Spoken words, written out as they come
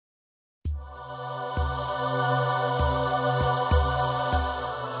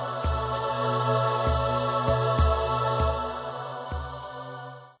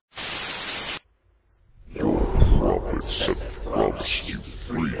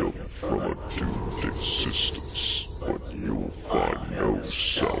him from a doomed existence, but you'll find no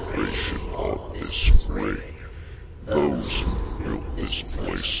salvation on this ring. Those who built this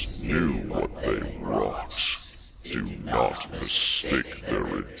place knew what they wrought. Do not mistake their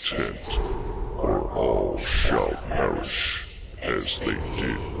intent, or all shall perish, as they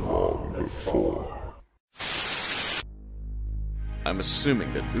did long before. I'm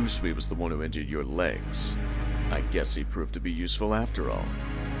assuming that Usui was the one who injured your legs. I guess he proved to be useful after all.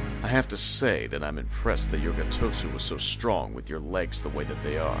 I have to say that I'm impressed that your Gatotsu was so strong with your legs the way that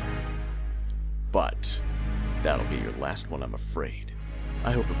they are. But that'll be your last one, I'm afraid.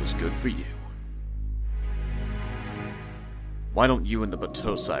 I hope it was good for you. Why don't you and the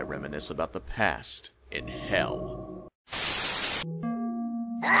Batosai reminisce about the past in hell?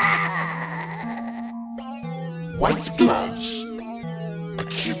 White gloves, a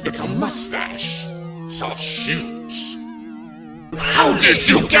cute little mustache, soft shoes. How did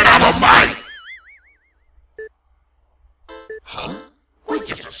you get out of my... Huh? Wait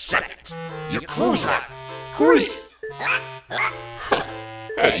just a second. Your clothes are green.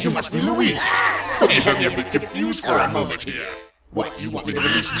 Hey, you must be Luigi. You have me a bit confused for a moment here. What, you want me to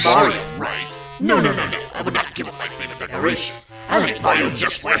release Mario, right? No. I would not give up my favorite decoration. I leave Mario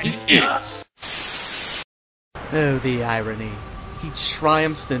just where he is. Oh, the irony. He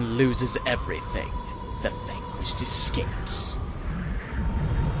triumphs, then loses everything. The vanquished escapes.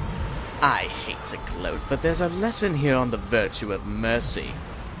 I hate to gloat, but there's a lesson here on the virtue of mercy.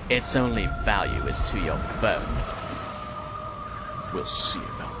 Its only value is to your foe. We'll see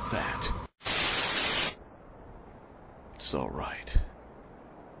about that. It's alright.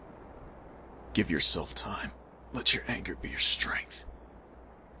 Give yourself time. Let your anger be your strength.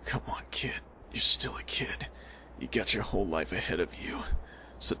 Come on, kid. You're still a kid. You got your whole life ahead of you,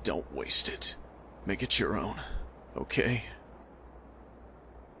 so don't waste it. Make it your own, okay?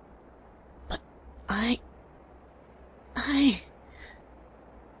 But I...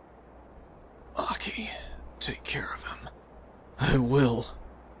 Aki, take care of him. I will.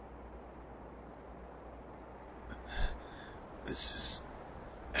 This is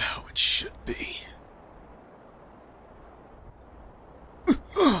how it should be.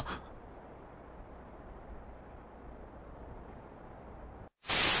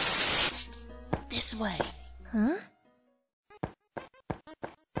 This way. Huh?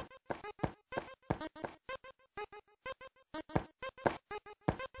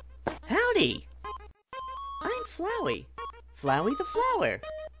 Howdy! I'm Flowey. Flowey the Flower.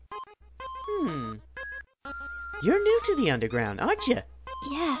 You're new to the underground, aren't you?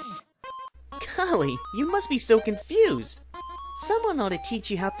 Yes. Golly, you must be so confused. Someone ought to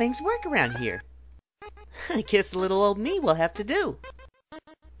teach you how things work around here. I guess little old me will have to do.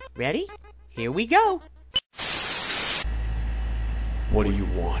 Ready? Here we go. What do you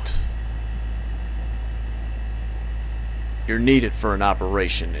want? You're needed for an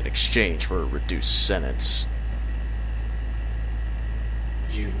operation in exchange for a reduced sentence.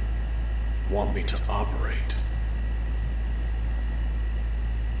 You want me to operate?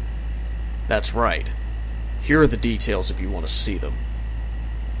 That's right. Here are the details if you want to see them.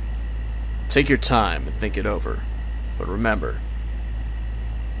 Take your time and think it over. But remember,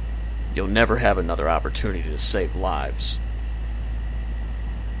 you'll never have another opportunity to save lives.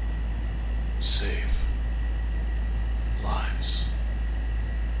 Save lives.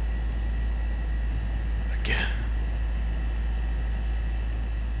 Again.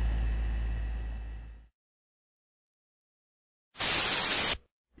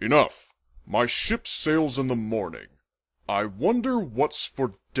 Enough. My ship sails in the morning. I wonder what's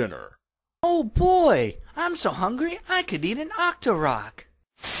for dinner. Oh boy, I'm so hungry I could eat an Octorok.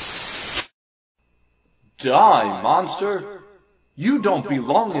 Die, monster! You don't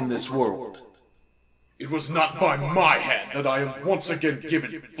belong in this world. It was not by my hand that I am once again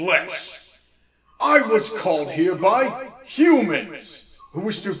given flesh. I was called here by humans, who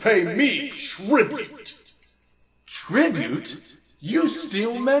wish to pay me tribute. Tribute? You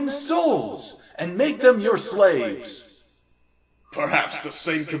steal men's souls and make them your slaves. Perhaps the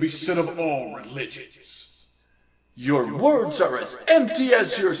same can be said of all religions. Your words are as empty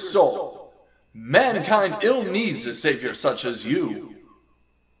as your soul. Mankind ill needs a savior such as you.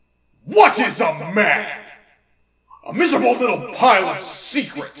 What is a man? A miserable little pile of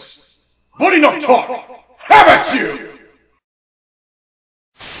secrets. But enough talk! Have at you!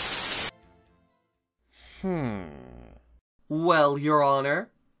 Well, Your Honor.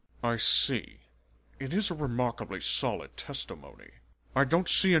 I see. It is a remarkably solid testimony. I don't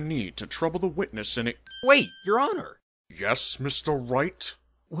see a need to trouble the witness in it. Wait, Your Honor. Yes, Mr. Wright?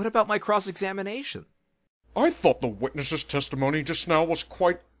 What about my cross-examination? I thought the witness's testimony just now was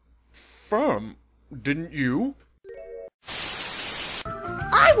quite confirm, didn't you?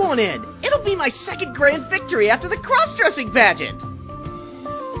 I won in! It'll be my second grand victory after the cross-dressing pageant!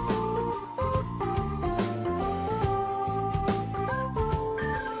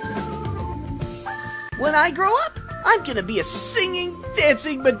 When I grow up, I'm gonna be a singing,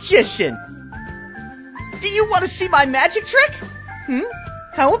 dancing magician! Do you want to see my magic trick?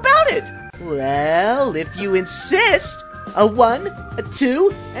 How about it? Well, if you insist. A 1, a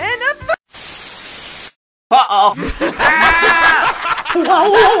 2, and a 3. Uh-oh.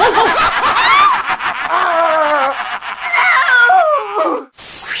 No!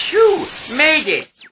 Phew, made it.